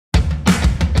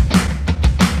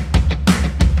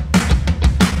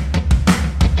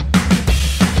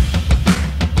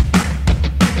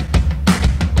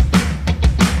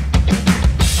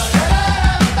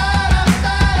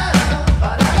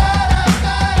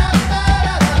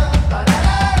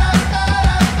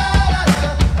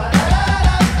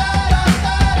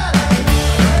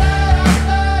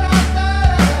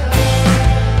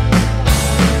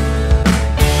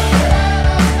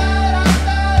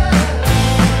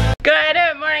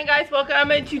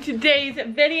welcome to today's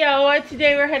video.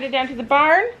 Today we're headed down to the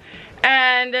barn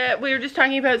and we were just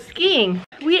talking about skiing.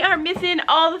 We are missing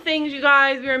all the things, you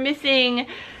guys. We are missing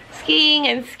skiing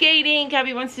and skating.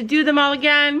 Gabby wants to do them all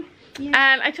again. Yeah.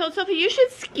 And I told Sophie, you should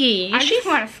ski. I just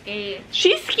want to skate.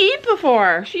 She skied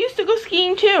before. She used to go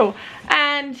skiing too.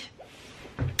 And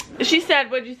she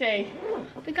said, what'd you say?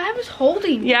 The guy was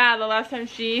holding. Yeah, the last time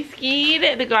she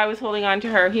skied, the guy was holding on to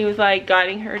her. He was like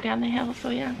guiding her down the hill, so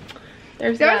yeah. There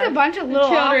was a bunch of little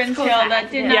children's hill that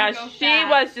did not yeah, go she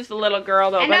fast. was just a little girl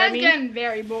though. And but I was getting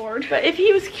very bored. But if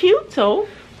he was cute, so.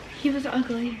 He was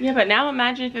ugly. Yeah, but now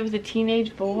imagine if it was a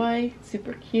teenage boy,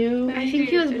 super cute. I think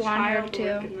he was blonde hair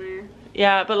too.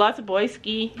 Yeah, but lots of boys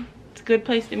ski. It's a good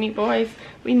place to meet boys.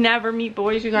 We never meet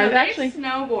boys, you guys. No, actually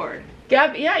snowboard.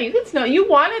 Gab, yeah, you could snow. You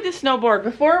wanted to snowboard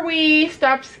before we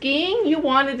stopped skiing. You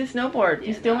wanted to snowboard.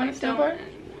 You still want to snowboard?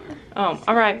 Oh,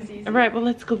 all right. All right, well,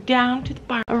 let's go down to the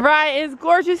barn. All right, it's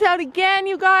gorgeous out again,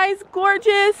 you guys.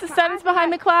 Gorgeous. The sun's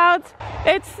behind the clouds.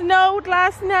 It snowed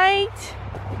last night.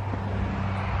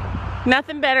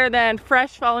 Nothing better than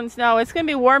fresh fallen snow. It's going to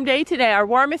be a warm day today, our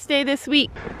warmest day this week.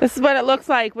 This is what it looks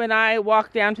like when I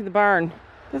walk down to the barn.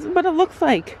 This is what it looks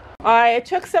like. I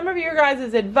took some of your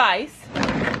guys' advice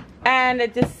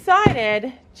and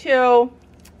decided to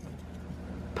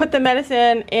put the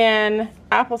medicine in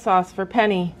applesauce for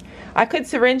Penny. I could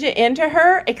syringe it into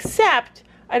her, except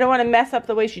I don't want to mess up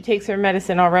the way she takes her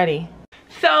medicine already.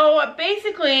 So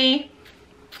basically,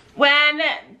 when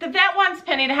the vet wants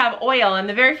Penny to have oil, and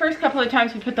the very first couple of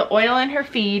times we put the oil in her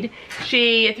feed,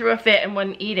 she threw a fit and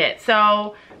wouldn't eat it.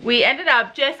 So we ended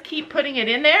up just keep putting it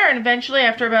in there, and eventually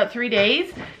after about 3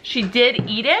 days, she did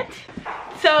eat it.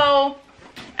 So,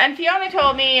 and Fiona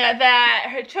told me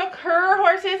that it took her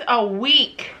horses a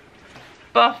week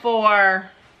before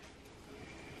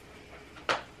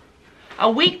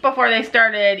they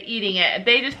started eating it.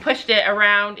 They just pushed it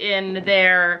around in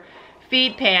their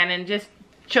feed pan and just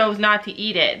chose not to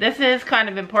eat it. This is kind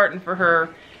of important for her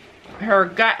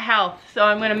gut health. So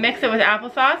I'm gonna mix it with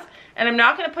applesauce, and I'm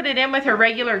not gonna put it in with her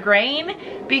regular grain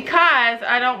because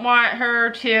I don't want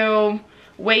her to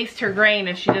waste her grain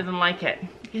if she doesn't like it.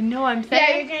 You know what I'm saying?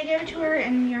 Yeah, you're gonna give it to her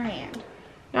in your hand.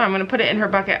 No, I'm gonna put it in her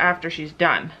bucket after she's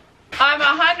done. I'm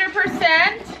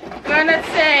 100% gonna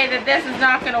say that this is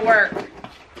not gonna work.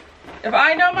 If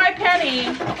I know my Penny,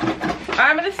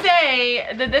 I'm gonna say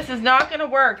that this is not gonna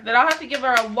work, that I'll have to give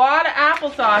her a lot of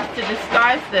applesauce to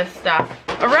disguise this stuff.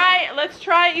 All right, let's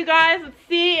try it, you guys. Let's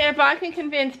see if I can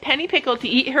convince Penny Pickle to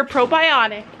eat her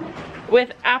probiotic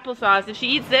with applesauce. If she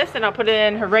eats this, then I'll put it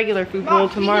in her regular food bowl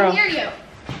tomorrow. She can hear you.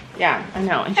 Yeah, I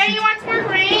know. And Penny, you want some more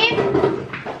grain?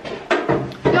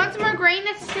 You want some more grain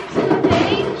that's 6 in a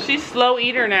day? She's slow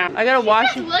eater now. I gotta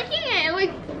wash She's just looking at it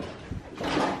like...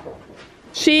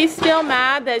 She's still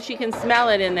mad that she can smell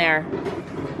it in there.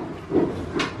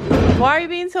 Why are you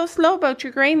being so slow about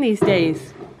your grain these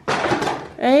days?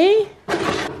 Eh?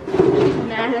 She's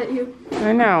mad at you.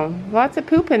 I know. Lots of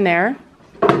poop in there.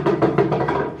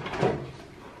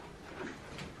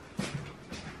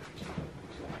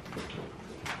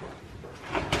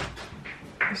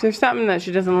 Is there something that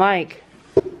she doesn't like?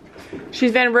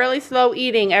 She's been really slow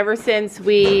eating ever since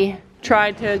we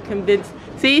tried to convince...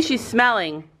 See, she's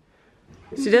smelling.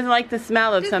 She doesn't like the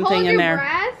smell of something in there. Just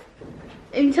hold your breath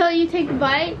until you take a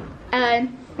bite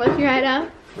and lift your head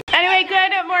up. Anyway,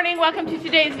 good morning. Welcome to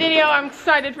today's video. I'm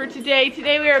excited for today.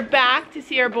 Today we are back to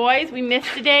see our boys. We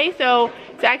missed a day, so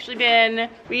it's actually been,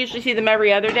 we usually see them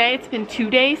every other day. It's been 2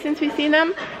 days since we've seen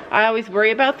them. I always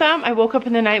worry about them. I woke up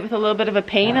in the night with a little bit of a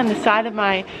pain on the side of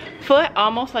my foot,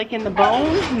 almost like in the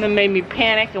bone, and then made me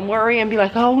panic and worry and be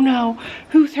like, oh no,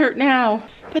 who's hurt now?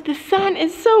 But the sun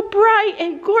is so bright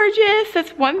and gorgeous.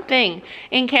 That's one thing.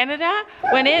 In Canada,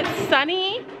 when it's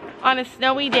sunny on a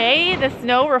snowy day, the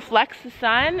snow reflects the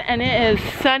sun and it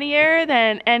is sunnier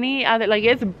than any other. Like,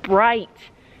 it's bright.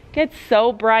 It gets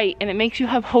so bright and it makes you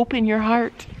have hope in your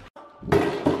heart.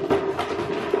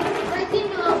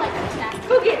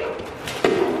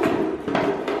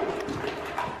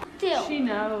 She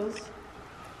knows.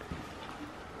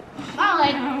 Oh,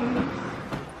 like. No,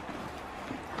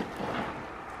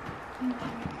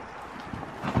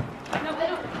 I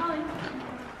don't. Colin.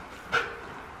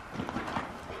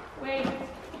 Wait.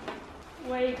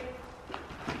 Wait.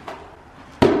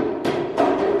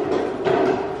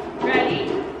 Ready?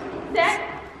 Set.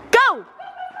 Go!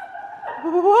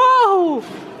 Whoa!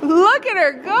 Look at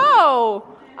her go!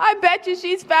 I bet you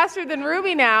she's faster than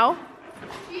Ruby now.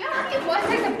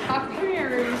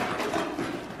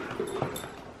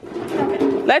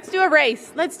 Let's do a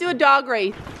race. Let's do a dog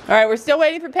race. All right, we're still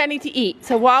waiting for Penny to eat.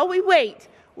 So while we wait,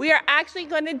 we are actually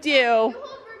going to do... You hold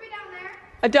Ruby down there.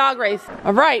 A dog race.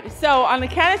 All right, so on the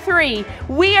count of 3,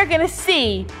 we are gonna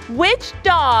see which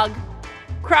dog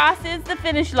crosses the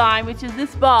finish line, which is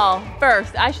this ball,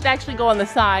 first. I should actually go on the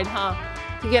side, huh?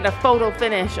 To get a photo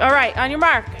finish. All right, on your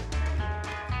mark.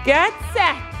 Get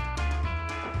set.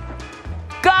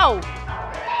 Go.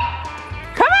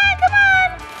 Come on, come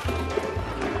on.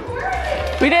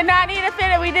 We did not need a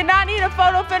finish. We did not need a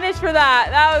photo finish for that.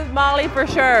 That was Molly for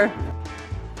sure.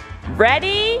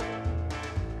 Ready,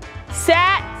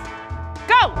 set,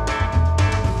 go.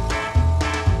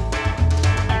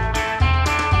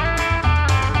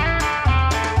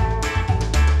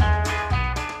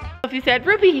 If you said,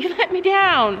 Ruby, you let me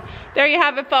down. There you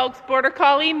have it, folks. Border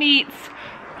Collie meets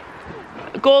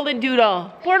Golden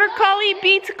Doodle. Border Collie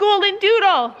beats Golden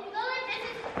Doodle.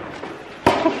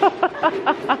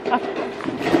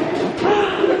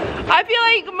 I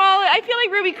feel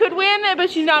like Ruby could win, but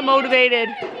she's not motivated.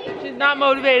 She's not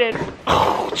motivated.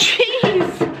 Oh,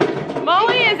 jeez.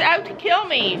 Molly is out to kill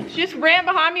me. She just ran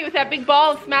behind me with that big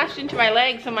ball and smashed into my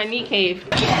leg, so my knee caved.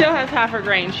 She still has half her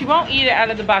grain. She won't eat it out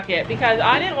of the bucket because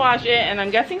I didn't wash it, and I'm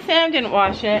guessing Sam didn't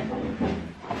wash it.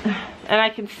 And I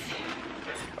can,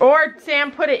 or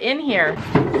Sam put it in here.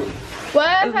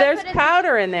 What? There's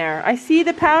powder in there. I see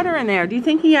the powder in there. Do you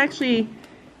think he actually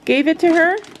gave it to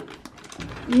her?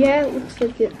 Yeah, it looks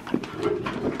like it.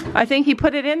 I think he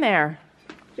put it in there.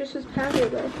 Just as powder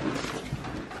though.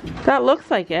 That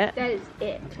looks like it. That is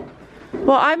it.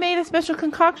 Well, I made a special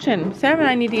concoction. Sam and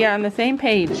I need to get on the same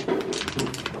page.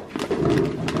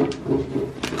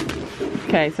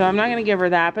 Okay, so I'm not going to give her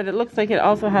that, but it looks like it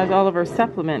also has all of her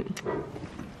supplement.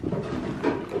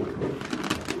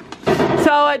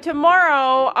 So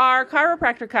tomorrow our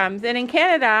chiropractor comes, and in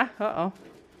Canada,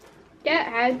 That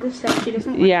had the stuff she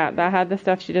doesn't like. Yeah, that had the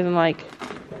stuff she doesn't like.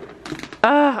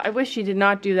 I wish she did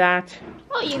not do that.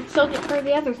 Well, you can still get her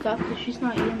the other stuff because she's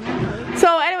not eating that.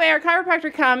 So anyway, our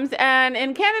chiropractor comes, and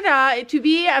in Canada, to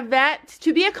be a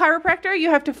chiropractor, you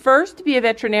have to first be a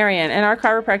veterinarian, and our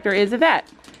chiropractor is a vet.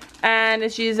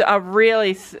 And she's a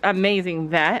really amazing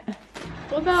vet.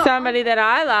 What about somebody that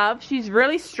I love? She's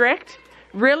really strict,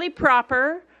 really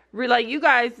proper. Like you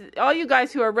guys, all you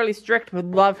guys who are really strict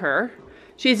would love her.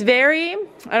 She's very,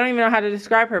 I don't even know how to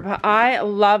describe her, but I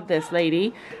love this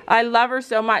lady. I love her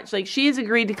so much. Like, she's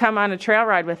agreed to come on a trail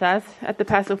ride with us at the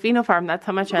Paso Fino farm. That's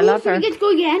how much I love her. We get to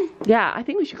go again? Yeah, I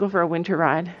think we should go for a winter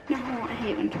ride. No, I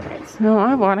hate winter rides. No,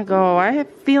 I want to go. I have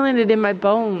feeling it in my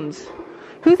bones.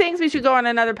 Who thinks we should go on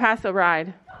another Paso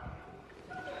ride?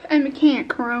 And we can't,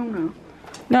 Corona.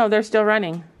 No, they're still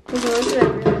running.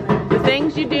 The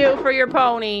things you do for your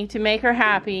pony to make her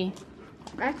happy.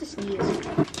 I have to sneeze.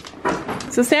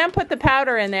 So Sam put the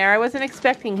powder in there. I wasn't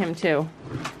expecting him to.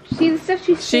 See the stuff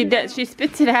she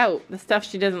spits it out. The stuff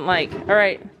she doesn't like. All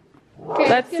right. Okay,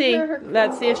 Let's see.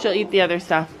 Let's see if she'll eat the other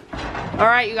stuff. All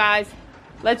right, you guys.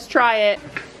 Let's try it.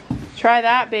 Try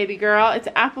that, baby girl. It's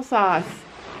applesauce.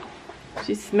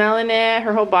 She's smelling it.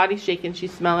 Her whole body's shaking.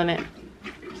 She's smelling it.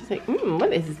 She's like,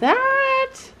 what is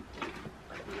that?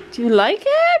 Do you like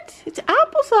it? It's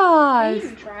applesauce. I didn't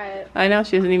even try it. I know,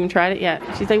 she hasn't even tried it yet.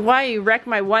 She's like, why you wreck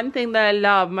my one thing that I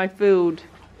love, my food?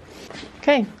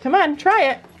 Okay, come on, try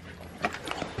it.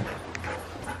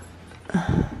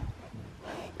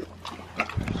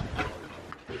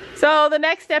 So the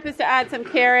next step is to add some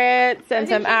carrots and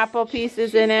some apple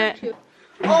pieces in it.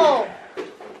 Oh.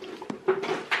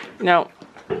 No.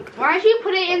 Why don't you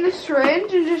put it in the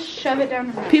syringe and just shove it down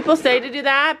her mouth? People say to do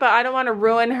that, but I don't want to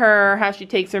ruin her, how she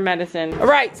takes her medicine. All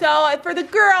right, so for the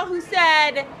girl who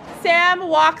said, Sam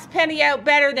walks Penny out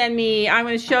better than me, I'm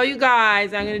going to show you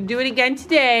guys. I'm going to do it again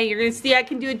today. You're going to see I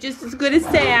can do it just as good as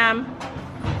Sam.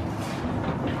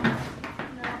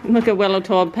 Look at Willow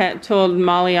told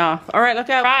Molly off. All right, look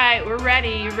out. All right, we're ready.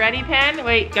 You ready, Pen?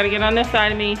 Wait, got to get on this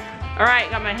side of me. All right,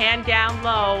 got my hand down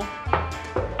low.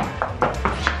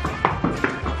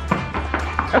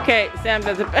 Okay, Sam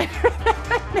does it better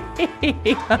than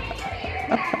me.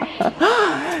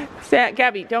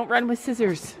 Gabby, don't run with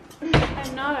scissors.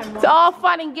 I'm not. It's all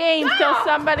fun and games till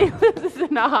somebody loses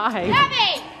an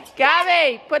eye.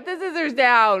 Gabby, put the scissors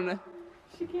down.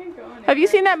 She can't go anywhere. Have you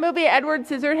seen that movie, Edward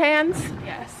Scissorhands?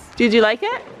 Yes. Did you like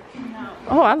it? No.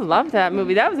 Oh, I loved that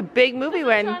movie. That was a big movie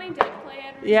when...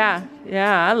 Yeah,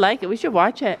 I like it. We should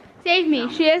watch it. Save me.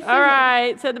 She has scissors. All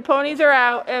right, so the ponies are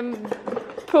out, and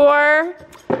poor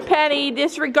Penny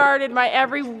disregarded my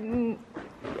every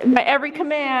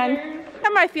command. I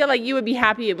might feel like you would be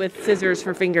happy with scissors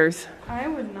for fingers. I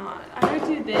would not. I would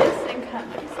do this and cut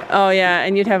myself. Oh yeah,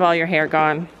 and you'd have all your hair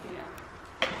gone.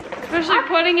 Yeah. Especially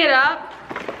putting it up.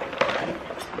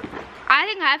 I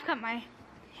think I've cut my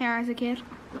hair as a kid.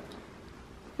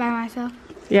 by myself.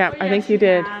 Yeah, I think you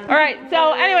did. All right,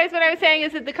 so anyways, what I was saying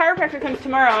is that the chiropractor comes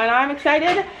tomorrow, and I'm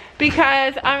excited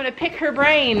because I'm gonna pick her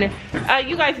brain.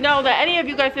 You guys know that any of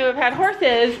you guys who have had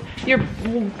horses, your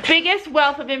biggest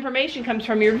wealth of information comes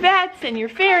from your vets and your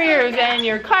farriers and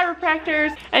your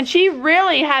chiropractors, and she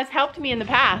really has helped me in the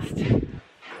past.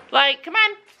 Like, come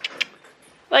on.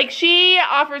 Like, she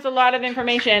offers a lot of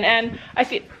information, and I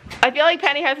feel like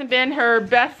Penny hasn't been her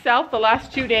best self the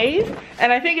last 2 days,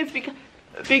 and I think it's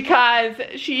because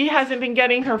she hasn't been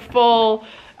getting her full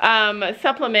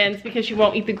supplements because she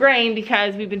won't eat the grain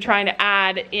because we've been trying to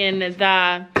add in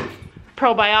the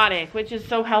probiotic, which is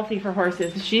so healthy for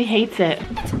horses. She hates it.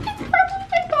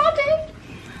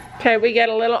 Okay, we get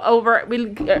a little over.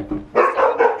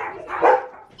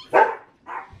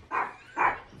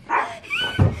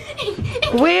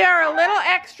 We are a little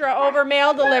extra over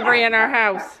mail delivery in our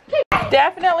house.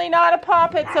 Definitely not a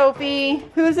poppet, Sophie.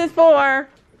 Who's this for?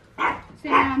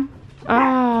 Sam.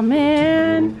 Oh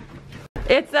man.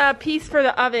 It's a piece for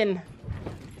the oven.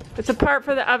 It's a part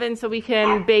for the oven so we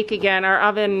can bake again. Our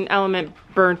oven element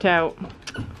burnt out.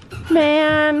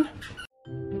 Man.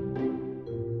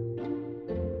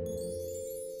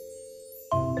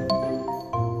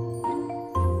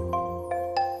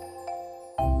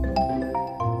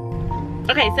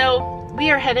 Okay, so we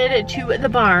are headed to the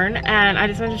barn, and I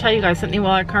just wanted to tell you guys something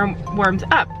while our car warms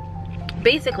up.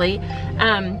 Basically,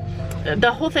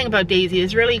 the whole thing about Daisy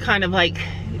is really kind of like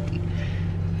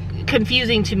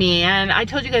confusing to me, and I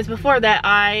told you guys before that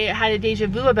I had a deja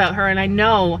vu about her, and I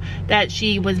know that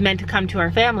she was meant to come to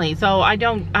our family, so I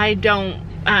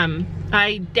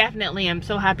definitely am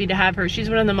so happy to have her. She's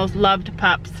one of the most loved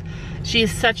pups.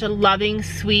 She's such a loving,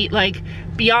 sweet, like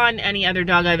beyond any other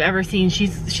dog I've ever seen.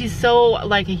 She's so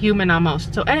like a human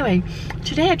almost. So anyway,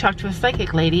 today I talked to a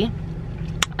psychic lady,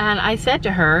 and I said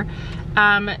to her,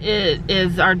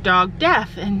 is our dog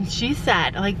deaf? And she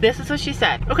said, like, this is what she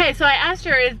said. Okay, so I asked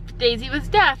her if Daisy was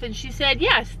deaf, and she said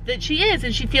yes, that she is,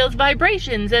 and she feels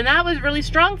vibrations. And that was really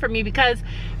strong for me because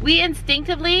we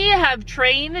instinctively have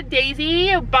trained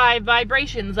Daisy by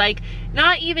vibrations, like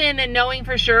not even knowing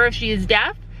for sure if she is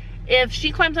deaf. If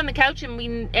she climbs on the couch and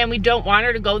we don't want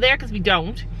her to go there, because we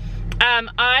don't,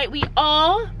 we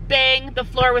all bang the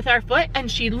floor with our foot, and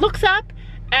she looks up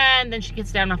and then she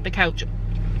gets down off the couch.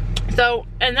 So,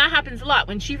 and that happens a lot.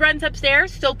 When she runs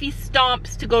upstairs, Sophie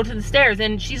stomps to go to the stairs,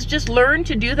 and she's just learned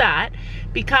to do that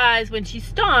because when she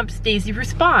stomps, Daisy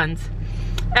responds.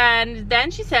 And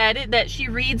then she said that she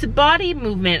reads body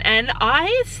movement, and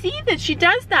I see that she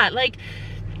does that. Like,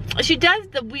 she does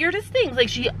the weirdest things. Like,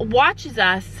 she watches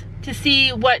us to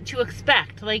see what to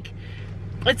expect. Like,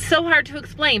 it's so hard to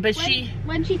explain, but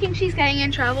when she thinks she's getting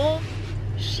in trouble,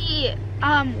 she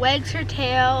wags her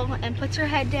tail and puts her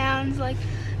head down, like,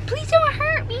 please don't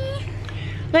hurt me.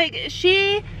 Like,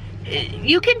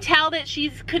 you can tell that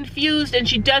she's confused and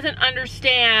she doesn't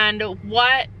understand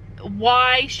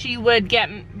why she would get,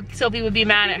 Sophie would be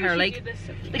mad at her. Like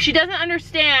she doesn't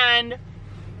understand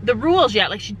the rules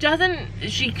yet. Like, she doesn't,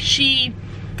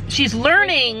 she's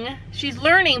learning,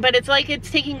 but it's like it's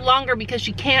taking longer because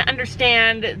she can't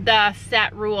understand the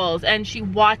set rules, and she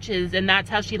watches, and that's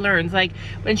how she learns. Like,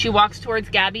 when she walks towards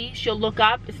Gabby, she'll look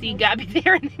up, see Gabby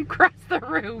there, and then cross the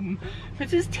room.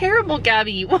 Which is terrible,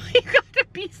 Gabby. Why you gotta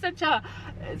be such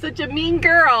a mean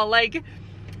girl? Like,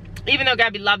 even though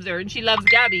Gabby loves her and she loves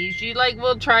Gabby, she like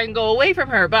will try and go away from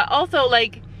her, but also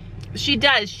like she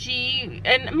does,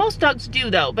 and most dogs do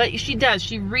though, but she does,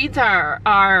 she reads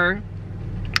our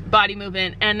body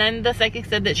movement. And then the psychic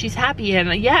said that she's happy,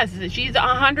 and yes, she's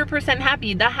 100%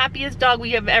 happy. The happiest dog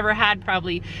we have ever had,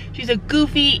 probably. She's a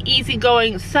goofy,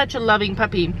 easygoing, such a loving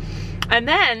puppy. And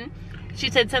then she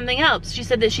said something else. She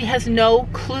said that she has no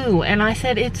clue, and I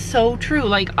said it's so true.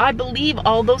 Like, I believe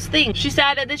all those things. She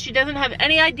said that she doesn't have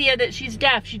any idea that she's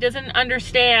deaf. She doesn't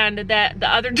understand that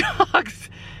the other dogs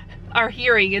are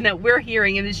hearing and that we're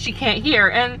hearing and that she can't hear,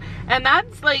 and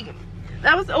that's like,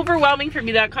 that was overwhelming for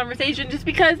me, that conversation, just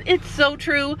because it's so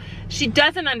true. She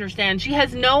doesn't understand. She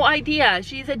has no idea.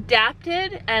 She's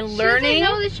adapted and learning. She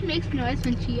doesn't know that she makes noise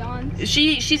when she yawns.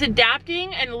 She's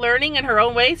adapting and learning in her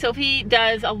own way. Sophie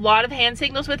does a lot of hand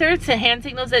signals with her. It's the hand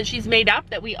signals that she's made up,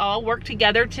 that we all work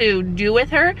together to do with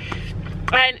her.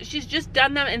 And she's just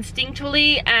done them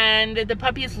instinctually, and the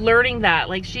puppy is learning that.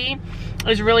 Like, she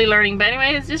is really learning. But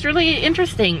anyway, it's just really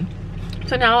interesting.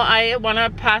 So now I want to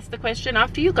pass the question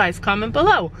off to you guys. Comment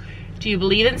below. Do you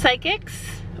believe in psychics,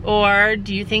 or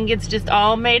do you think it's just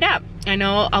all made up? I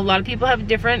know a lot of people have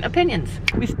different opinions.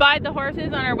 We spied the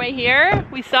horses on our way here.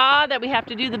 We saw that we have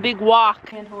to do the big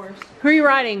walk. And horse. Who are you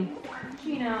riding?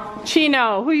 Chino.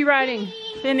 Chino. Who are you riding?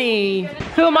 Finny.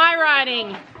 Who am I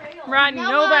riding? riding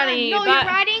nobody. No, but you're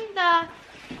riding the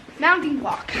mounting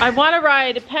block. I want to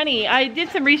ride Penny. I did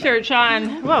some research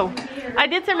on, I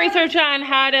did some research on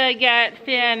how to get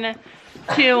Finn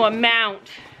to a mount.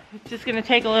 It's just gonna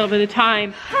take a little bit of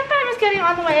time. Sometimes it's getting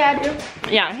on the way I do.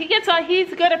 Yeah, he's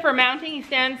good at for mounting. He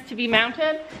stands to be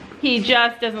mounted. He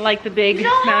just doesn't like the big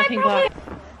mounting block.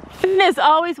 Finn is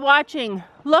always watching.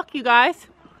 Look, you guys.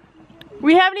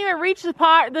 We haven't even reached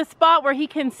the spot where he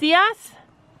can see us,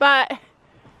 but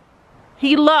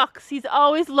he looks. He's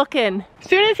always looking. As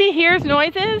soon as he hears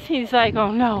noises, he's like,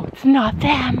 oh no, it's not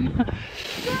them.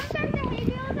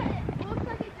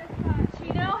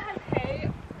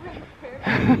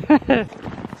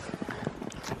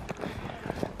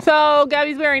 So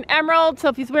Gabby's wearing emerald,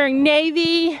 Sophie's wearing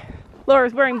navy,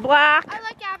 Laura's wearing black. I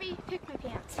let Gabby pick my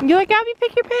pants. You let Gabby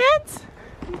pick your pants?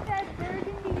 She said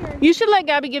burgundy or... You should let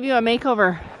Gabby give you a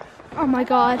makeover. Oh my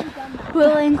god.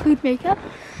 Will it include makeup?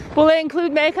 Will it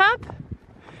include makeup?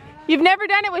 You've never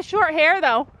done it with short hair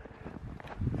though.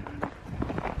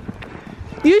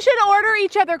 You should order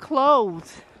each other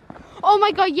clothes. Oh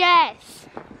my god, yes.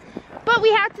 But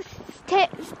we have to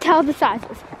tell the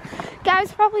sizes.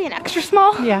 Gabby's probably an extra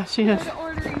small. Yeah, she is. To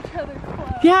order each other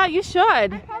clothes. Yeah, you should.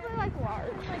 I'm probably like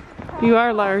large. You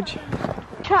are large.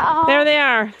 There they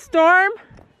are. Storm,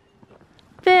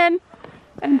 Finn,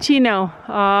 and Chino.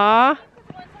 Aww.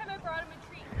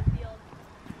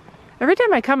 Every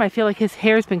time I come, I feel like his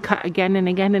hair's been cut again and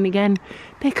again and again.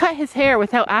 They cut his hair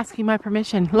without asking my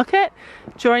permission. Look at,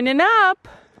 joining up.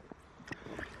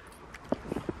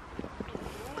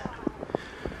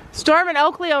 Storm and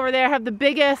Oakley over there have the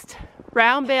biggest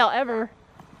round bale ever.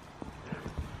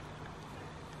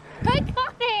 I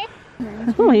got it.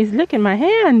 Oh, he's licking my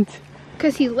hand.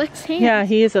 Because he licks hands. Yeah,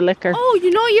 he is a licker. Oh,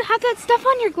 you know you have that stuff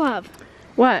on your glove.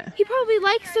 What? He probably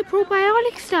likes the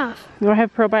probiotic stuff. Do I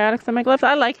have probiotics on my gloves?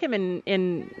 I like him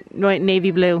in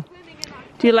navy blue.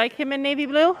 Do you like him in navy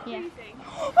blue? Yeah.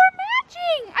 We're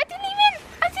matching! I didn't even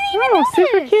Oh, notice.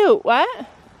 super cute. What?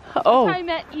 Oh. I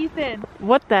met Ethan.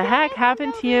 What the heck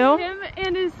happened to you? Him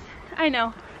and his, I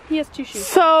know, he has 2 shoes.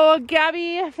 So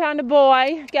Gabby found a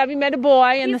boy. Gabby met a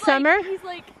boy in the summer. He's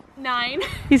like 9.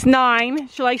 He's 9.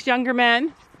 She likes younger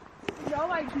men.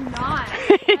 No, I do not.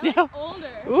 I like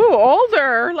older. Ooh,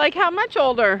 older. Like how much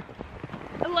older?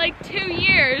 Like 2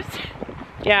 years.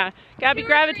 Yeah. Gabby 2 or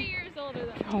 3 gravitates. years older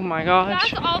than me. Oh my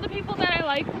gosh. That's all the people that I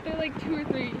like. They're like 2 or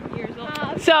 3 years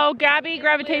older. So Gabby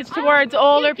gravitates towards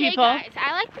older Cute gay people. guys.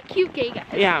 I like the cute gay guys.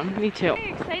 Yeah, me too.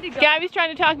 I'm excited. Gabby's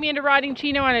trying to talk me into riding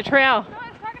Chino on a trail. No, I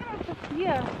was talking about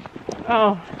Sophia.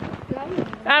 Oh.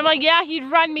 I'm like, yeah, he'd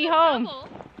run me home.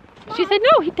 Double. She said,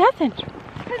 no, he doesn't.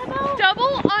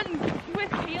 Double on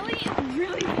with Haley is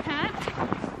really bad.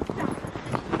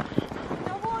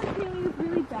 Double on Haley is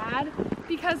really bad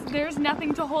because there's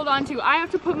nothing to hold on to. I have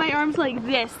to put my arms like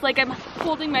this, like I'm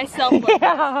holding myself. Like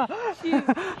Yeah. she's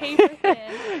paper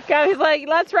thin. Gabby's like,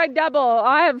 let's ride double.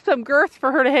 I have some girth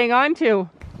for her to hang on to.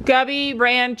 Gabby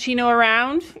ran Chino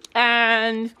around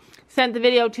and sent the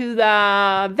video to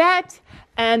the vet,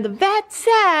 and the vet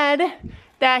said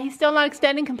that he's still not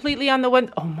extending completely on the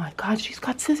one. Oh my God, she's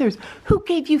got scissors. Who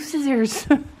gave you scissors?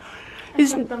 I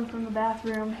took them from the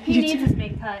bathroom. He needs to be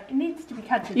cut. It needs to be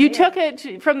cut today. You took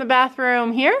it from the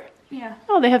bathroom here? Yeah.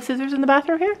 Oh, they have scissors in the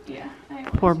bathroom here? Yeah.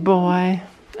 Poor boy.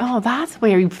 Oh, that's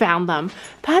where you found them.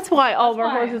 That's why all of our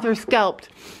horses are scalped.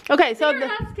 Okay, so They're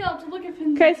not scalped. Look at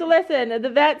him. okay, so listen. The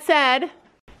vet said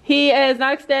he is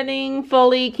not extending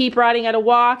fully. Keep riding at a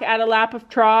walk, at a lap of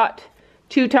trot,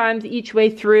 2 times each way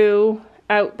through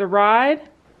out the ride.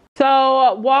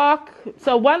 So walk,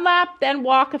 so 1 lap, then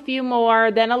walk a few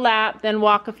more, then a lap, then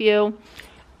walk a few.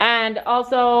 And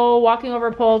also walking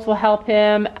over poles will help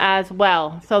him as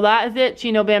well. So that is it,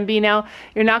 Chino Bambino.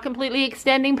 You're not completely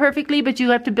extending perfectly, but you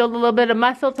have to build a little bit of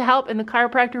muscle to help, and the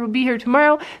chiropractor will be here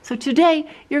tomorrow. So today,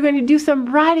 you're going to do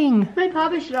some riding. My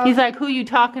papa should He's like, who you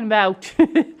talking about?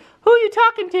 Who you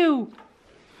talking to?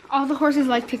 all the horses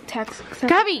like Tic Tacs.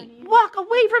 Gabby, walk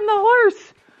away from the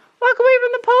horse. Walk away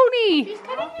from the pony. He's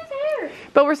cutting his hair.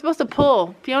 But we're supposed to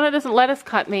pull. Fiona doesn't let us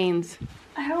cut manes.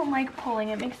 I don't like pulling.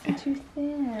 It makes them too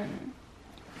thin.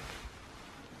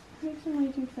 It makes them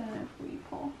way too thin if we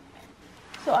pull.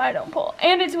 So I don't pull.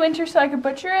 And it's winter, so I can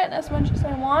butcher it as much as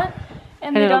I want.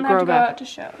 And they don't have to go out to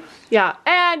shows. Yeah,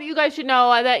 and you guys should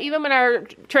know that even when our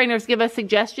trainers give us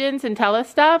suggestions and tell us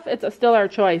stuff, it's still our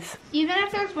choice. Even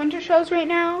if there's winter shows right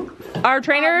now, Our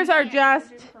trainers are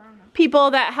just people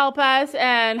that help us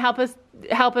and help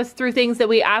us through things that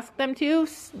we ask them to.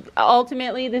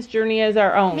 Ultimately, this journey is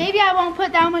our own. maybe I won't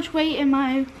put that much weight in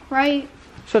my right.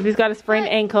 So if he's got a sprained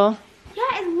ankle. Yeah,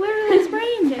 it's literally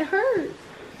sprained. It hurts.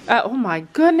 Oh my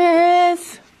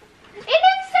goodness.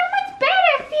 looks so much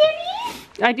better,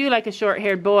 Fanny. I do like a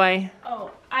short-haired boy.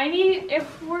 Oh, I need,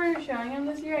 if we're showing him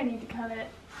this year, I need to cut it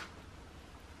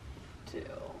to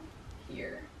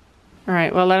here. All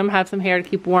right, well, let him have some hair to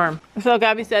keep warm. So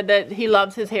Gabby said that he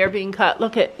loves his hair being cut.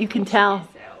 Look at, you can tell.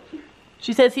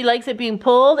 She says he likes it being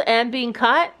pulled and being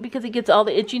cut because he gets all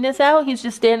the itchiness out. He's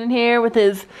just standing here with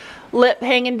his lip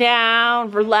hanging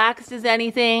down, relaxed as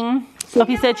anything.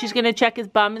 Sophie said she's gonna check his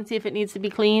bum and see if it needs to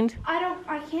be cleaned.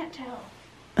 I can't tell.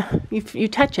 You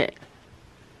touch it.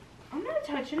 I'm not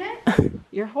touching it.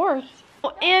 Your horse.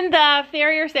 In the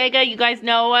farrier saga, you guys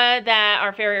know that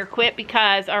our farrier quit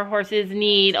because our horses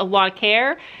need a lot of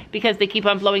care because they keep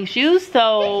on blowing shoes.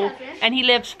 So, and he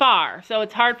lives far, so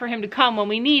it's hard for him to come when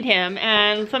we need him.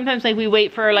 And sometimes like we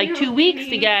wait for like 2 weeks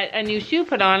to get a new shoe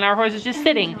put on. Our horse is just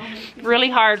sitting.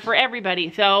 Really hard for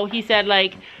everybody. So he said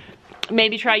like,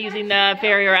 maybe try using the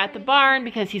farrier at the barn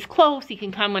because he's close. He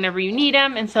can come whenever you need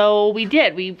him. And so we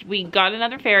did. We got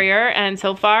another farrier, and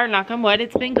so far, knock on wood,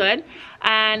 it's been good.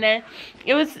 And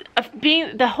it was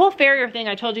the whole farrier thing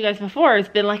I told you guys before has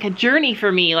been like a journey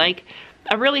for me, like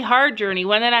a really hard journey,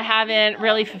 one that I haven't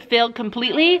really fulfilled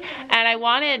completely. And I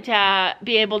wanted to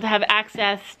be able to have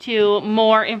access to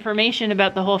more information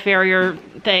about the whole farrier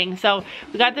thing. So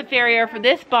we got the farrier for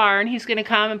this barn. He's gonna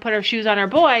come and put our shoes on our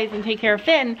boys and take care of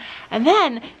Finn. And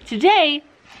then today,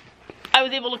 I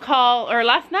was able to call, or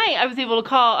last night, I was able to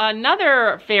call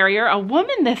another farrier, a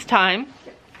woman this time,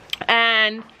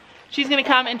 and she's gonna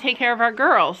come and take care of our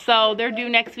girls. So they're due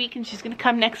next week and she's gonna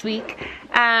come next week.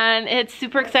 And it's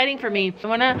super exciting for me. I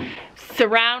wanna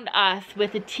surround us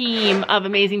with a team of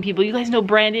amazing people. You guys know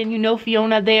Brandon, you know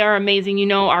Fiona, they are amazing. You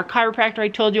know our chiropractor, I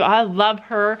told you, I love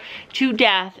her to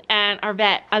death. And our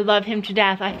vet, I love him to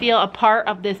death. I feel a part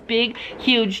of this big,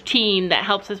 huge team that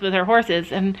helps us with our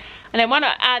horses. And I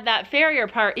wanna add that farrier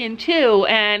part in too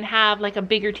and have like a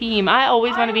bigger team. I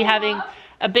always wanna be having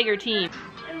a bigger team.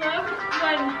 I love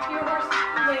when your horse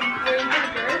like wearing the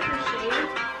dirt or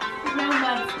shaved, no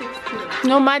mud sticks to it.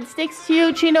 No mud sticks to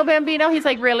you, Chino Bambino? He's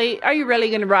like, really? Are you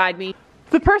really gonna ride me?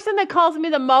 The person that calls me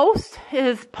the most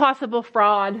is Possible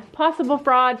Fraud. Possible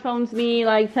Fraud phones me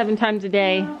like 7 times a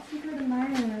day. Oh, secret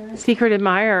admirer. Secret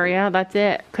admirer, yeah, that's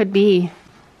it. Could be.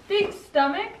 Big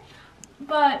stomach,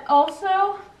 but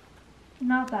also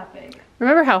not that big.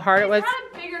 Remember how hard it was? Had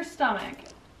a bigger stomach,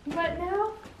 but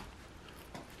now,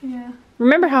 yeah.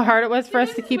 Remember how hard it was for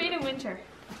us to keep... Wait in winter.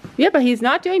 Yeah, but he's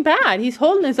not doing bad. He's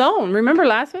holding his own. Remember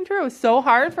last winter it was so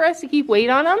hard for us to keep weight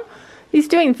on him? He's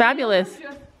doing fabulous. We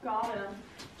just got him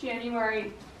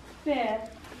January 5th.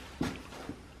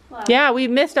 Yeah, we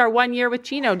missed our 1 year with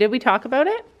Chino. Did we talk about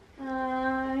it?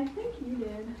 I think you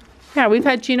did. Yeah, we've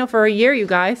had Chino for a year, you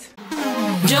guys.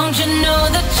 Don't you know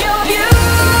that you're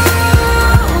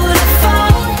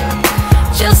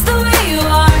beautiful just the way